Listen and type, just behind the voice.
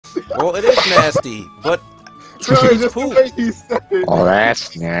Well, it is nasty, but Just poop. the way he said it. Oh,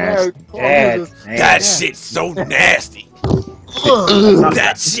 that's nasty. That shit's so nasty.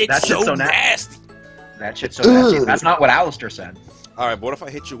 That shit's so nasty. That shit's so nasty. That's not what Alistair said. All right, but what if I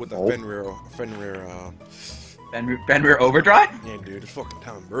hit you with a Fenrir, Fenrir overdrive? yeah, dude, it's fucking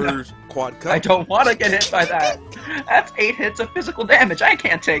town birds, quad cut. I don't want to get hit by that. That's 8 hits of physical damage. I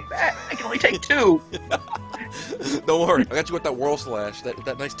can't take that. I can only take 2. Don't worry, I got you with that whirl slash,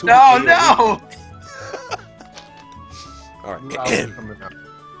 that nice 2. No, no. All right.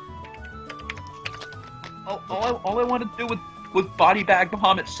 All I wanted to do was body bag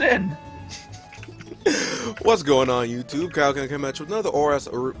Bahamut Sin. What's going on, YouTube? Kyle can come at you with another ORAS.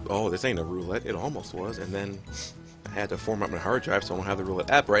 Oh, this ain't a roulette. It almost was, and then I had to format my hard drive, so I don't have the roulette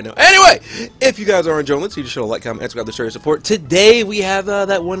app right now. Anyway, if you guys are enjoying this, you just show a like, comment, and subscribe to show your support. Today we have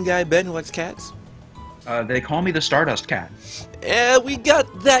that one guy Ben who likes cats. They call me the Stardust Cat. And we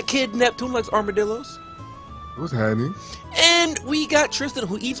got that kid Neptune who likes armadillos. What's happening? And we got Tristan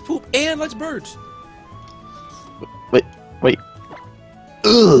who eats poop and likes birds. Wait.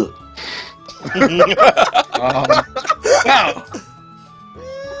 Ugh. Wow.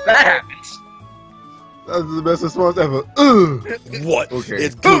 That happens. That's the best response ever. Ugh. What? Okay.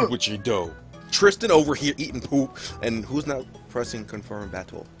 It's good with your dough. Tristan over here eating poop, and who's not pressing confirm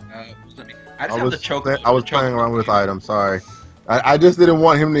battle? I was playing around with items. Sorry, I just didn't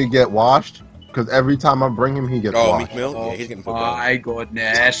want him to get washed because every time I bring him, he gets washed. Meek Mill? Yeah, he's getting pooped my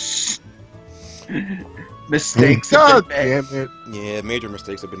goodness. Mistakes have been made. Yeah, major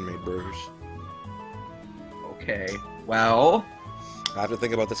mistakes have been made, burgers. Okay, well... I have to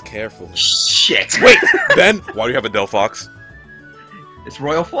think about this carefully. Shit! Wait! Ben, why do you have a Delphox? It's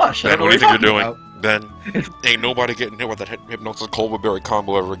Royal Flush. Ben, what do you think you're doing? Ben, ain't nobody getting hit with that Hypnosis Colberberry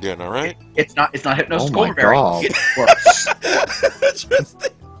combo ever again, alright? It's not Hypnosis Colberberry. Oh it worse.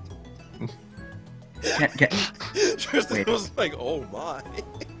 Tristan. Tristan Wait. was like, oh my.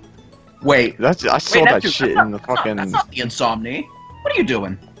 Wait. I saw that shit in the fucking... That's not the Insomni. What are you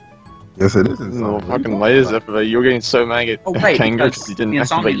doing? Yes, it is. No fucking layers after you're getting so mad at Kango because you didn't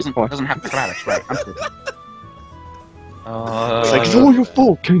activate your point. Doesn't have chromatics, right? I'm true. It's like, it's all your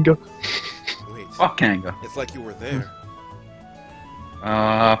fault, Kango. Wait. Fuck Kanga. It's like you were there.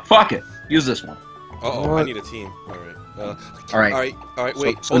 Fuck it. Use this one. Uh-oh, I need a team. Alright,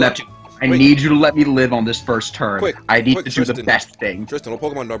 wait. So Neptune, I need you to let me live on this first turn. Quick, I need to do Tristan. the best thing. Tristan, what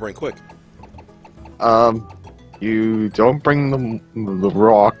Pokemon do I bring? Quick. You don't bring the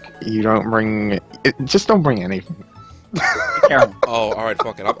rock. You don't bring... just don't bring anything. Oh, alright,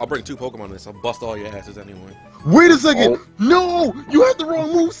 fuck it. I'll bring 2 Pokemon in this. I'll bust all your asses anyway. Wait a second! No! You had the wrong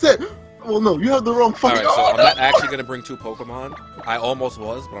moveset! Well, no, you have the wrong fucking... Alright, so I'm not actually gonna bring 2 Pokemon. I almost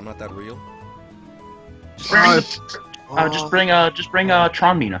was, but I'm not that real. Just bring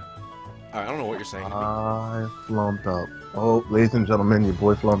Tronmina. Alright, I don't know what you're saying. I flumped up. Oh, ladies and gentlemen, your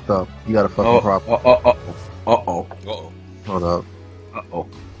boy flumped up. You got a fucking problem. Uh-oh. Hold up. Uh-oh.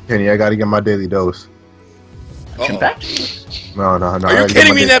 Kenny, I gotta get my daily dose. Action back? No. Are you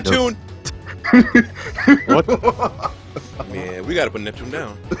kidding me, Neptune? What? Man, we gotta put Neptune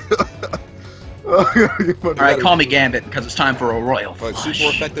down. Alright, call me Gambit, because it's time for a Royal Like, Flush.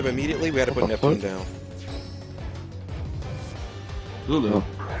 super effective immediately, we had to put Neptune down. Lulu.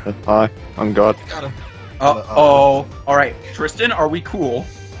 Hi, I'm God. Uh-oh. Alright, Tristan, are we cool?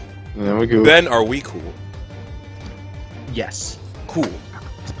 There we go. Ben, are we cool? Yes. Cool.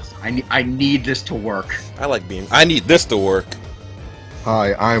 I need this to work. I need this to work.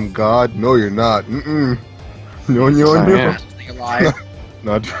 Hi, I'm God. No, you're not. No. Stay alive.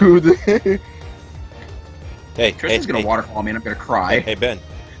 Not today. Hey, Tristan's gonna waterfall me and I'm gonna cry. Hey, Ben.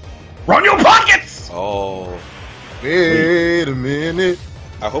 Run your pockets! Oh. Wait a minute.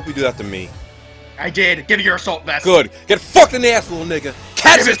 I hope you do that to me. I did. Give me your assault vest. Good. Get fucked in the ass, little nigga.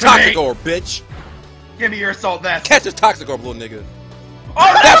 Catch this Give it to me. Toxic Orb, bitch. Give me your assault vest. Catch this Toxic Orb, little nigga.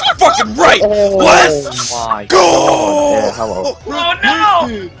 Oh, That's fucking right. Oh, Let's my go. Yeah, hello. Oh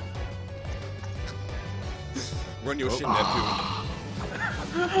no! Run your shit, Neptune.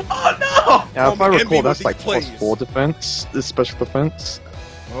 Oh no! Yeah, if I envy recall, with that's these like plays. +4 defense. This special defense.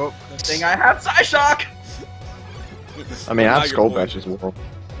 Oh, Good thing I have Psyshock. I mean, I Now have you're Skull bored. Bash as well.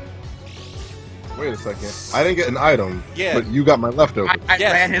 wait a second. I didn't get an item. Yeah. But you got my leftover. I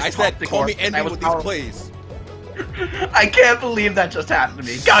ran his I said, Toxic call Orb, me and envy I was with these powerful. plays. I can't believe that just happened to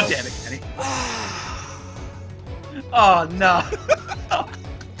me. God damn it, Kenny. Oh no.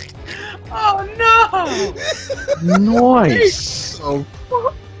 Oh no. Nice. Oh,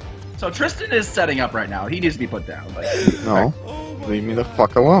 So Tristan is setting up right now. He needs to be put down. Like, No, Oh my leave me the God.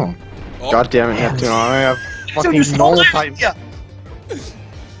 fuck alone. Oh. God damn it, Neptune! I have so fucking you stole normal it? type. Yeah.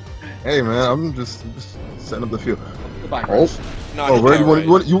 Hey man, I'm just setting up the field. Goodbye, Oh. Chris. No, Oh, he'll where be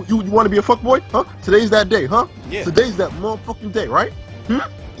do alright. you want to be a fuckboy? Huh? Today's that day, huh? Yeah. Today's that motherfucking day, right?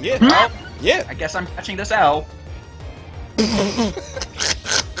 Yeah. Well, Yeah. I guess I'm catching this L.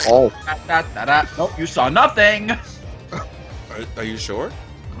 Oh, Nope, you saw nothing. Are you sure?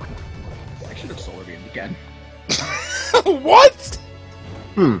 I should have solar beamed again. What?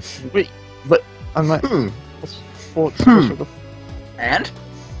 wait, but I'm not. Hmm. What's Hmm. with the And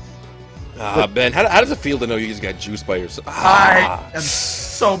Ben, how does it feel to know you just got juiced by yourself? I am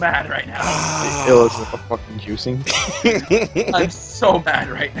so mad right now. ills with the fucking juicing? I'm so mad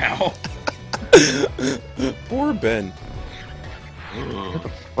right now. Poor Ben.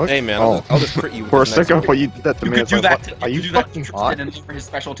 What? Hey man, Oh. I'll just crit you. For a with this next second, I one. thought you did that to You me. could It's do like, that. what? To, Are you you could do that to fucking Tristan hot? and lower his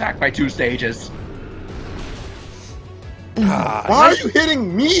special attack by 2 stages. Ah, Why are you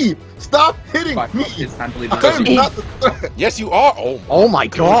hitting me? Stop hitting But me! it's time to leave I the am not the threat. Yes, you are. Oh my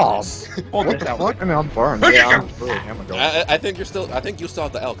god! Hold What this the out. fuck? I mean, I'm burned. Look Yeah, at I'm really hammered. I think you're still. I think you still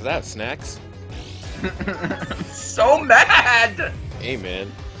have the L because I have snacks. So mad! Hey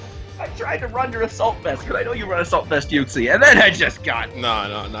man. I tried to run your assault vest because I know you run assault vest Yuxi, and then I just got. No.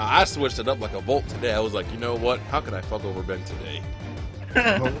 I switched it up like a Volt today. I was like, you know what? How could I fuck over Ben today?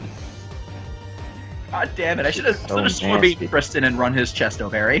 God damn it! I should have So solar beat nasty. Tristan and run his chest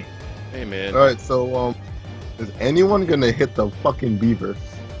ovary. Hey man. All right, so is anyone gonna hit the fucking beaver?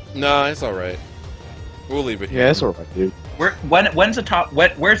 Nah, it's all right. We'll leave it here. Yeah, it's alright, dude. When's the top?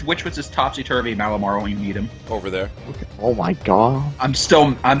 Where's Witchwitz's topsy turvy Malamar when you need him? Over there. Oh my god. I'm still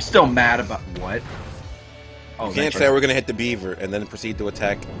mad about what? Oh, You can't that's say we're gonna hit the beaver and then proceed to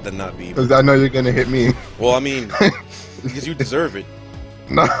attack the not beaver. Because I know you're gonna hit me. Well, I mean, because you deserve it.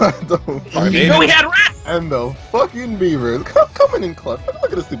 No, I don't. Or You maybe know we had rats. And the fucking beaver is coming in clutch. Look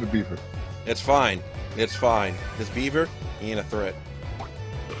at this stupid beaver. it's fine. It's fine. This beaver, he ain't a threat.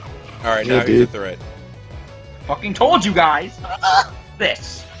 All right, Yeah, now he's a dude. threat. Fucking told you guys.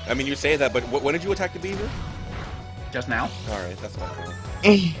 This I mean, you say that, but when did you attack the beaver? just now. All right, that's not cool.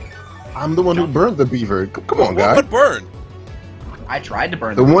 I'm the one who burned the beaver. Come on, What guy. would burn? I tried to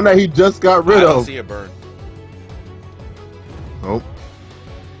burn The them. one that he just got rid I don't of. see a burn. Nope.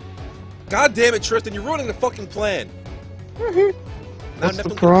 God damn it, Tristan, you're ruining the fucking plan. Now What's the Neptune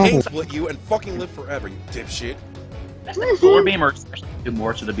can problem? pain split you and fucking live forever, you dipshit. That's like solar beam or do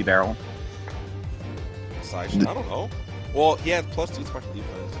more to the B barrel. Side shit, I don't know. Well, yeah, +2 special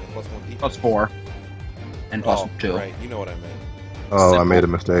defense and +1 defense. Plus 4 and plus Oh, 2. right, you know what I meant. Oh, I Simple. made a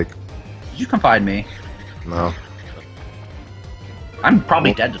mistake. Did you confide me? No. I'm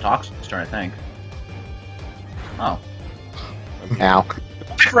probably dead to toxin this turn, I think. Oh. Ow.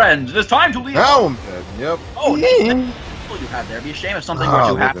 Friends, it is time to leave. Now I'm dead. Yep. Oh, that's what you have there. It'd be a shame if something were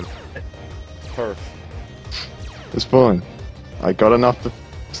to happen. Perf. It's fun. I got enough to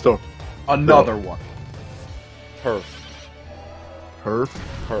stop. Another one. Perf. Perf.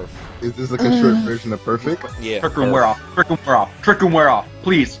 Perf. Is this like a short version of perfect? Yeah. Trick room wear off. Trick room wear off. Trick room wear off.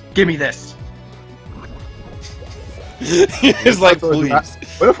 Please, give me this. It's like, I told you, please.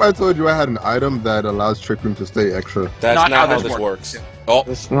 What if I told you I had an item that allows Trick Room to stay extra? That's Not not, how how this this works. works. Oh,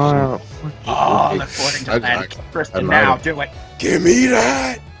 It's not. Oh, the floating to I- land. I Tristan, lied. now, do it. give me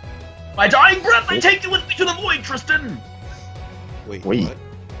that! My dying breath, I take you with me to the void, Tristan! Wait, Wait. what?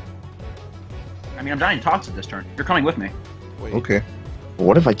 I mean, I'm dying toxic this turn. You're coming with me. Wait. Okay.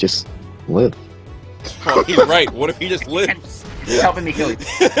 What if I just live? Oh, he's right. What if he just lives? You're helping me kill you.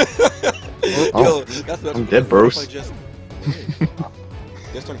 Yo, that's I'm dead, bros. This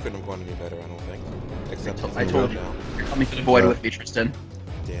turn couldn't have gone any better, I don't think. Except I told you. now. You're coming to the void with me, Tristan.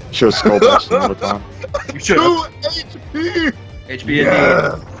 Damn. Should have skull bashed another time. You should 2 have. HP! HP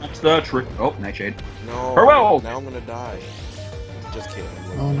Yeah. indeed. That's the trick. Oh, Nightshade. No. Farewell! Now I'm gonna die. Just kidding.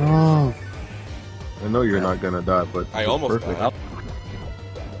 Oh no. I know you're not gonna die, but I it's almost perfect. died.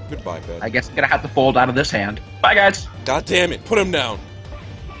 Goodbye, Ben. I guess I'm gonna have to fold out of this hand. Bye, guys. God damn it! Put him down.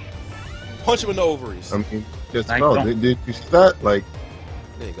 Punch him in the ovaries. I mean, just I no. don't- Did you see that? Like,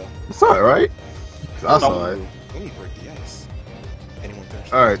 There you go. I saw it, right? I saw it. We need to break the ice. Anyone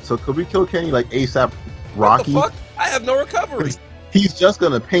thirsty? All right, so could we kill Kenny like ASAP? Rocky. What the fuck? I have no recovery. He's just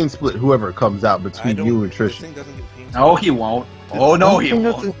gonna pain split whoever comes out I between don't. you and This Trishan. thing doesn't get pain No, split. he won't. Oh, no, he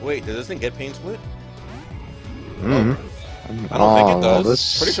won't. Wait, does this thing get pain split? Mhm. I don't think it Oh, does.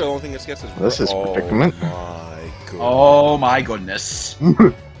 this- Pretty sure the only thing it gets is this is oh predicament. my god. Oh, my goodness.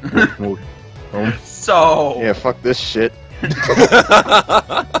 So, Yeah, fuck this shit.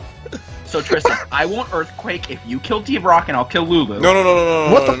 so Tristan, I won't Earthquake if you kill D-Rock and I'll kill Lulu. No, no, no, no, no,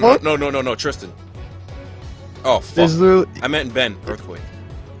 no, What no, the no, fuck? no, no, no, no, Tristan. Oh, fuck. There's literally. I meant Ben, Earthquake.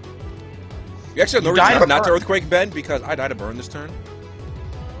 You actually have no You died reason of not to burn. Earthquake Ben because I died of burn this turn.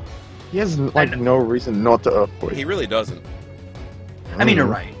 He has like no reason not to earthquake. He really doesn't. I mean, you're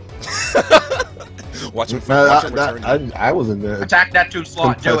right. Watch him return. I was in there. Attack Neptune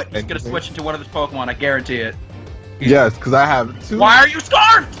slot. Do it. He's Anything. gonna switch into one of his Pokemon. I guarantee it. Yes, because I have 2. Why are you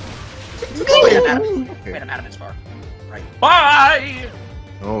scarfed? Wait, I'm Okay. out of this far. Right. Bye.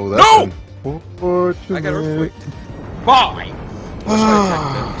 Oh, that's No! unfortunate. I got earthquake. Bye.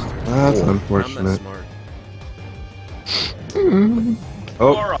 That's I'm not unfortunate. smart.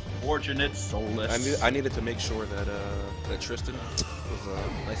 Oh, You're unfortunate, soulless. I needed to make sure that that Tristan was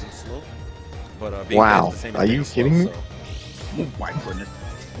nice and slow. But being Wow. the same as Are being you slow, kidding me? so- Oh my goodness.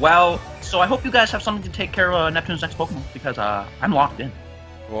 Well, so I hope you guys have something to take care of Neptune's next Pokemon, because I'm locked in.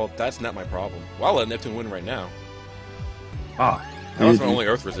 Well, that's not my problem. Well, I'll let Neptune win right now. Ah. That was my only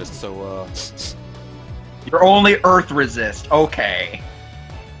Earth resist, so You're only Earth resist. Okay.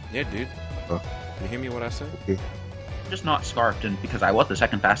 yeah, dude. Huh. You hear me what I said? Just not scarfed, and because I was the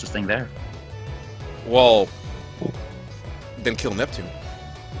second fastest thing there. Well, then kill Neptune.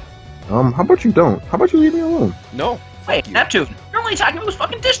 how about you don't? How about you leave me alone? No. Wait, Fuck you. Neptune, you're only attacking me with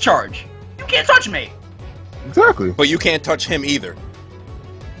fucking discharge. You can't touch me. Exactly. But you can't touch him either.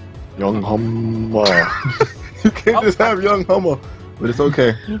 Young Hummer. You can't just have young Hummer, but it's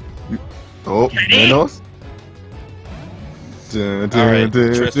okay. Oh, Kenny? Manos? Alright,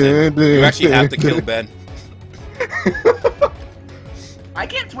 Tristan, you actually have to kill Ben. I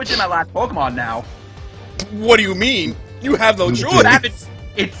can't switch in my last Pokemon now. What do you mean? You have no choice. Savage,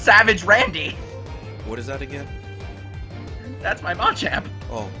 it's Savage Randy. What is that again? That's my Machamp.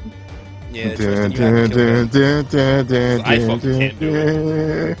 Oh. Yeah, Tristan, you have to kill Ben. I fucking can't do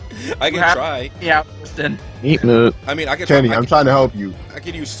it. I can try. Yeah, Tristan. Eat it. I mean, I can Kenny, try. I'm trying to help you. I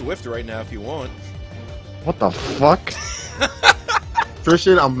could use Swift right now if you want. What the fuck?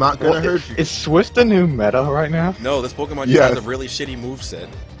 Tristan, I'm not gonna hurt you. Is Swift the new meta right now? No, this Pokemon just Yes. has a really shitty moveset.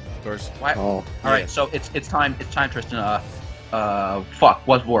 First, Why? Oh. Alright, so it's time, Tristan, fuck,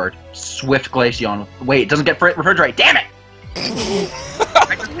 what word? Swift Glaceon. Wait, it doesn't get refrigerate, damn it!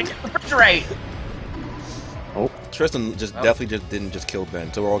 I just didn't get refrigerate! Tristan just definitely just didn't just kill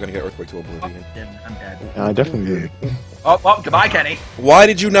Ben, so we're all gonna get Earthquake to Oblivion. I'm dead. Yeah, I definitely did. Oh, goodbye, Kenny. Why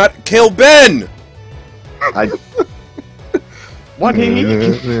did you not kill Ben? What?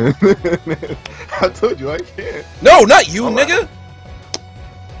 I told you I can't. No, not you, nigga.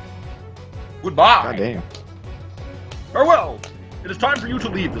 Goodbye. God damn. Farewell. It is time for you to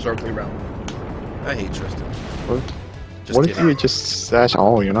leave this earthly realm. I hate Tristan. What? Just What if kidding. you just sash?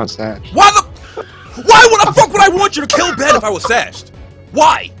 Oh, you're not sash. Why the fuck would I want you to kill Ben if I was sashed?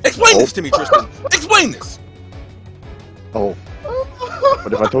 Why? Explain this to me, Tristan. Explain this. Oh.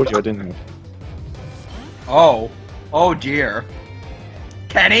 But if I told you I didn't have. Oh dear.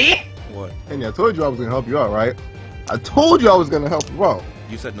 Kenny? What? Kenny, I told you I was gonna help you out, right? I told you I was gonna help you out.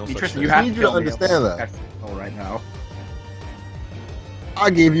 You said no such Tristan, thing. you I have need to you to kill me. understand that. Oh, right now. I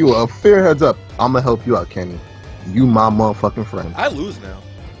gave you a fair heads up. I'm gonna help you out, Kenny. You my motherfucking friend. I lose now.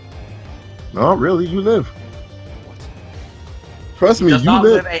 No, really, you live. What? Trust me, Does you not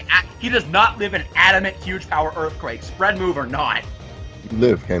live. he does not live in adamant huge power earthquake. Spread move or not. You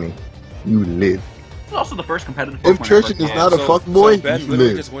live, Kenny. You live. It's also the first competitive If Pokemon Tristan ever. is not a fuckboy, so Ben you literally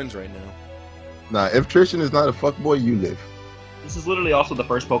live. just wins right now. Nah, if Tristan is not a fuckboy, you live. This is literally also the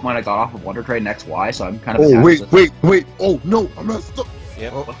first Pokemon I got off of Wonder Trade and XY, so I'm kind of. Oh, attached wait, to wait. Oh, no, I'm not stuck.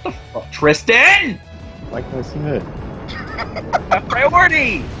 Yep. Oh, What the fuck? Tristan! Like I said. A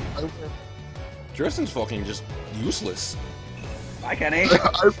priority! Tristan's fucking just useless. Bye, Kenny.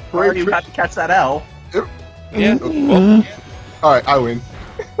 I pray Already had Tristan. to catch that L. Yeah. Well, Alright, I win.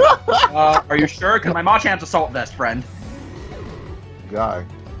 Are you sure? Because my Machamp's Assault Vest, friend. Guy,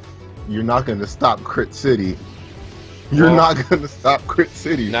 you're not gonna stop Crit City. You're Well, not gonna stop Crit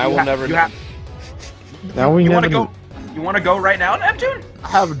City. now we'll never know. Now we You never want to know. go? You want to go right now, Neptune? I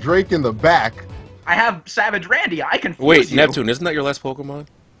have Drake in the back. I have Savage Randy. I can. Wait, fuse you. Neptune, isn't that your last Pokemon?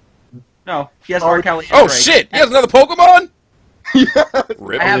 No, he has Oh, R. Kelly. Oh Drake. shit! He has another Pokemon? Yes,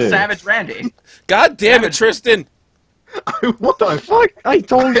 Rip. I have Yeah. Savage Randy. God damn it, Tristan! I want The fuck? I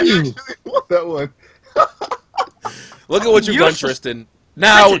told I you. actually want that one. Look at what you've You done, were supposed- Tristan.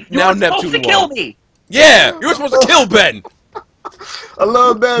 Now Tristan, you now were supposed Neptune to kill won. me. Yeah, you were supposed to kill Ben. I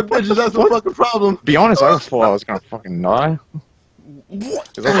love bad bitches. That's the fucking problem. Be honest, I thought I was gonna fucking die.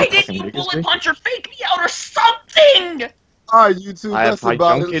 What? 'Cause I Why was didn't fucking you biggest bullet thing. punch or fake me out or something? Alright, YouTube, I have that's high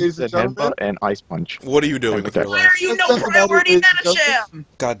about it, jump ladies kids and and gentlemen. headbutt and ice punch. What are you doing with your Why Why life? are you That's no about it, priority ladies and Metasham?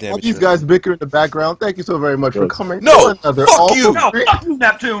 God damn All it, these Tristan. guys bicker in the background. Thank you so very much for Good. coming. No, to another fuck all you. No, free- fuck you,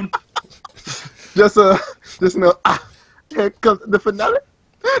 Neptune. Just know. Here comes the finale.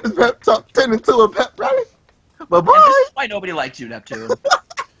 This pep talk turned into a pep rally. Bye And bye. this is why nobody likes you, Neptune.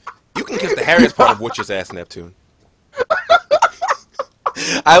 You can kiss the hairiest part of Witch's ass, Neptune.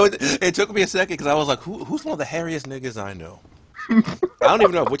 It took me a second because I was like, who's one of the hairiest niggas I know? I don't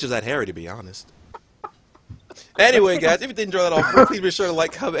even know if Witch is that hairy, to be honest. Anyway, guys, if you did enjoy that offer, please be sure to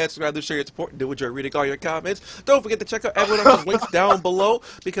like, comment, and subscribe to share your support, and do enjoy reading all your comments. Don't forget to check out everyone else's links down below,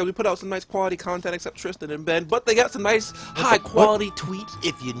 because we put out some nice quality content, except Tristan and Ben, but they got some nice high-quality tweets,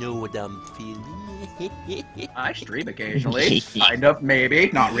 if you know what I'm feeling. I stream occasionally. Kind of, maybe.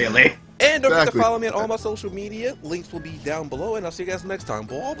 Not really. And don't forget to follow me on all my social media. Links will be down below, and I'll see you guys next time.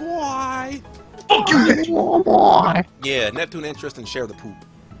 Bye-bye. Fuck you, Bye. Yeah, Neptune and Tristan share the poop.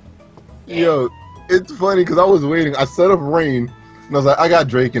 Yo, it's funny because I was waiting. I set up rain, and I was like, I got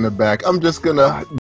Drake in the back. I'm just gonna